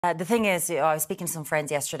The thing is, I was speaking to some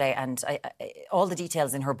friends yesterday, and all the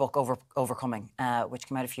details in her book, Overcoming, which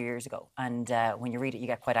came out a few years ago, and when you read it, you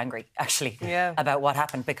get quite angry, actually, about what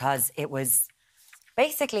happened, because it was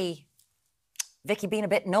basically Vicky being a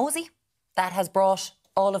bit nosy that has brought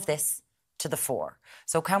all of this to the fore.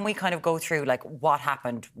 So can we kind of go through like what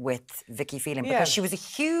happened with Vicky Phelan? Because she was a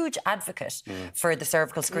huge advocate for the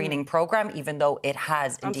cervical screening programme, even though it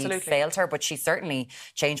has indeed failed her. But she certainly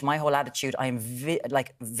changed my whole attitude. I am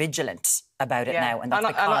vigilant about it now, and that's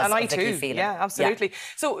because of Vicky Phelan. Yeah, absolutely.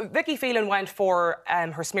 So Vicky Phelan went for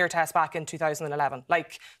her smear test back in 2011,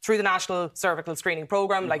 like through the National Cervical Screening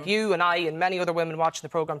Programme, like you and I and many other women watching the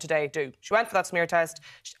programme today do. She went for that smear test.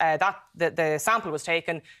 The sample was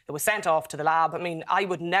taken. It was sent off to the lab. I mean, I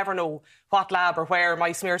would never know what lab or where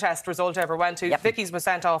my smear test result ever went to. Vicky's was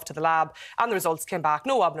sent off to the lab, and the results came back.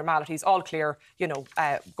 No abnormalities, all clear. You know,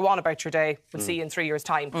 go on about your day. We'll see you in 3 years'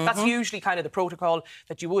 time. That's usually kind of the protocol,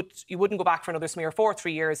 that you wouldn't go back for another smear for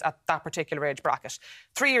 3 years at that particular age bracket.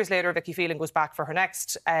 3 years later, Vicky Phelan goes back for her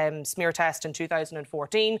next smear test in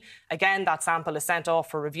 2014. Again, that sample is sent off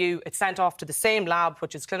for review. It's sent off to the same lab,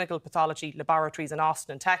 which is Clinical Pathology Laboratories in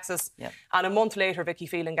Austin, Texas. And a month later, Vicky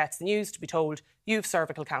Phelan gets the news to be told, you've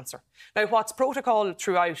cervical cancer. Now, what's protocol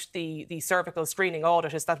throughout the cervical screening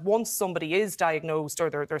audit is that once somebody is diagnosed, or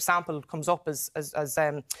their sample comes up as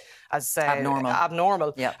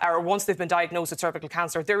abnormal, or once they've been diagnosed with cervical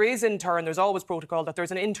cancer, there's always protocol that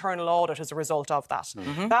there's an internal audit as a result of that.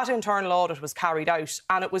 That internal audit was carried out,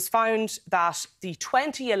 and it was found that the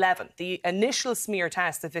 2011, the initial smear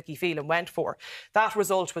test that Vicky Phelan went for, that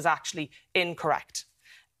result was actually incorrect.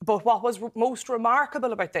 But what was most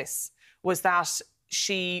remarkable about this was that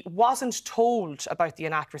she wasn't told about the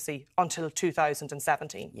inaccuracy until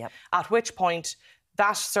 2017, at which point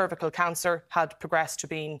that cervical cancer had progressed to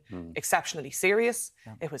being exceptionally serious.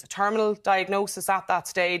 It was a terminal diagnosis at that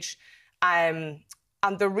stage. And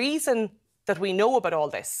the reason that we know about all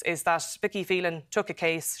this is that Vicky Phelan took a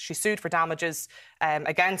case, she sued for damages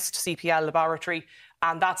against CPL Laboratory,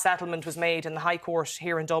 and that settlement was made in the High Court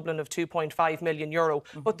here in Dublin of €2.5 million.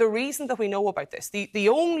 But the reason that we know about this, the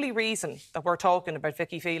only reason that we're talking about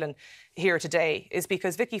Vicky Phelan here today, is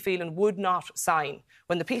because Vicky Phelan would not sign.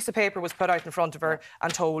 When the piece of paper was put out in front of her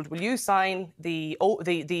and told, will you sign the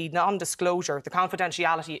non-disclosure, the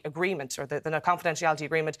confidentiality agreement, or the confidentiality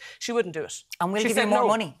agreement, she wouldn't do it. And we'll give you more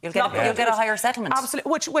money. You'll get a higher settlement.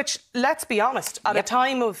 Absolutely. Which, let's be honest, at a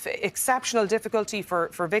time of exceptional difficulty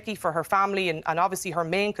for Vicky, for her family, and obviously her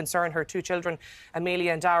main concern, her 2 children,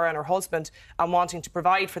 Amelia and Dara, and her husband, and wanting to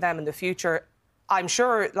provide for them in the future, I'm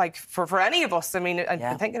sure, like, for any of us, I mean, I've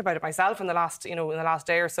been thinking about it myself in the last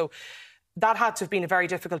day or so, that had to have been a very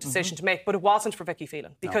difficult decision to make, but it wasn't for Vicky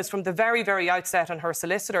Phelan, because from the very, very outset, and her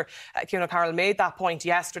solicitor, Ciarán Carroll, made that point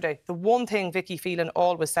yesterday, the one thing Vicky Phelan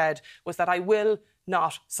always said was that I will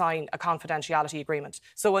not sign a confidentiality agreement.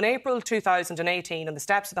 So in April 2018, on the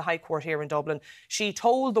steps of the High Court here in Dublin, she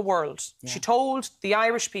told the world, she told the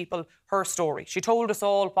Irish people her story. She told us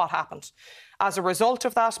all what happened. As a result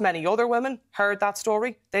of that, many other women heard that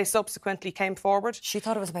story. They subsequently came forward. She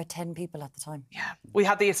thought it was about 10 people at the time. Yeah. We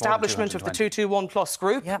had the establishment of the 221 Plus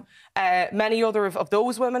group. Many other of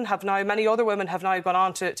those women have now, many other women have now gone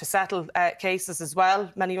on to settle cases as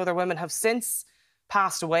well. Many other women have since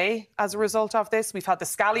passed away as a result of this. We've had the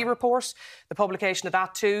Scally report, the publication of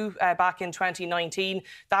that too, back in 2019.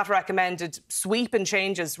 That recommended sweeping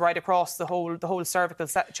changes right across the whole cervical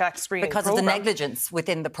check screening because of the negligence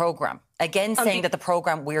within the programme. Again, saying that the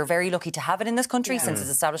programme, we're very lucky to have it in this country since its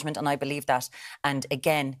establishment, and I believe that. And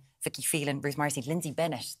again, Vicky Phelan, Bruce Morrissey, Lindsay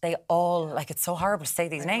Bennett, they all, like, it's so horrible to say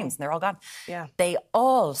these names, and they're all gone. They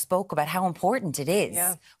all spoke about how important it is,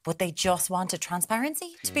 but they just wanted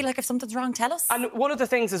transparency to be like, if something's wrong, tell us. And one of the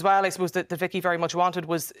things as well, I suppose, that Vicky very much wanted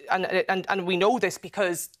was, and we know this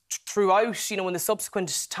because throughout, in the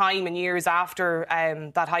subsequent time and years after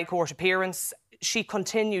that High Court appearance, she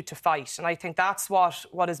continued to fight. And I think that's what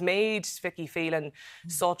has made Vicky Phelan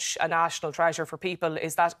such a national treasure for people,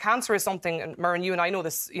 is that cancer is something, and Muireann, you and I know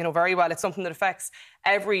this very well, it's something that affects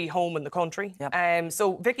every home in the country.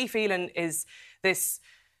 So Vicky Phelan is this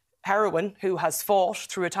heroine who has fought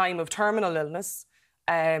through a time of terminal illness.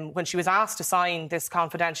 When she was asked to sign this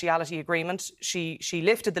confidentiality agreement, she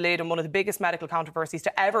lifted the lid on one of the biggest medical controversies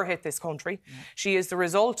to ever hit this country. She is the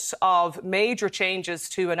result of major changes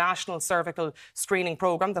to a national cervical screening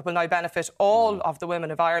programme that will now benefit all of the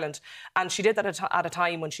women of Ireland. And she did that at a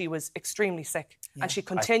time when she was extremely sick. And she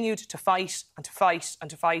continued to fight and to fight and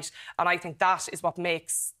to fight. And I think that is what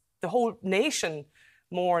makes the whole nation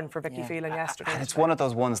mourn for Vicky Phelan yesterday. And it's one of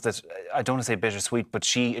those ones that, I don't want to say bittersweet, but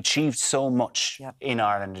she achieved so much in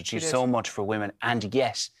Ireland, achieved so much for women, and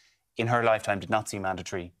yet in her lifetime did not see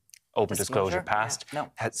mandatory open disclosure passed.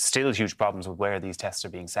 Has still huge problems with where these tests are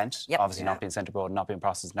being sent. Obviously not being sent abroad, not being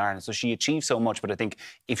processed in Ireland. So she achieved so much, but I think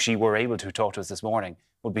if she were able to talk to us this morning,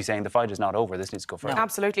 would be saying the fight is not over, this needs to go further.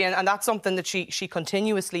 Absolutely, and that's something that she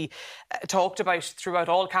continuously talked about throughout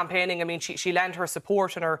all campaigning. I mean, she lent her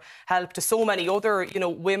support and her help to so many other, you know,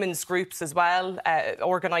 women's groups as well,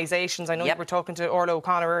 organisations. I know you were talking to Orla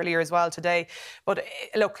O'Connor earlier as well today. But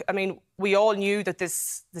look, I mean, we all knew that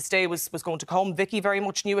this day was going to come. Vicky very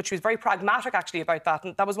much knew it. She was very pragmatic, actually, about that.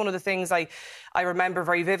 And that was one of the things I remember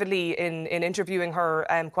very vividly in interviewing her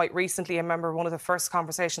quite recently. I remember one of the first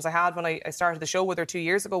conversations I had when I started the show with her 2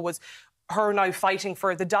 years ago was her now fighting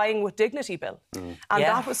for the Dying with Dignity bill. And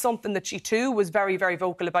that was something that she too was very, very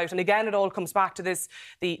vocal about. And again, it all comes back to this,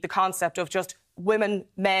 the concept of just women,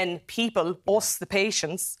 men, people, us, the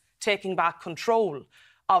patients, taking back control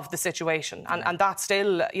of the situation. And that's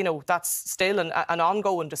still, you know, that's still an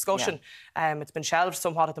ongoing discussion. It's been shelved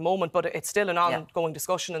somewhat at the moment, but it's still an ongoing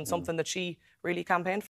discussion and something that she really campaigned for.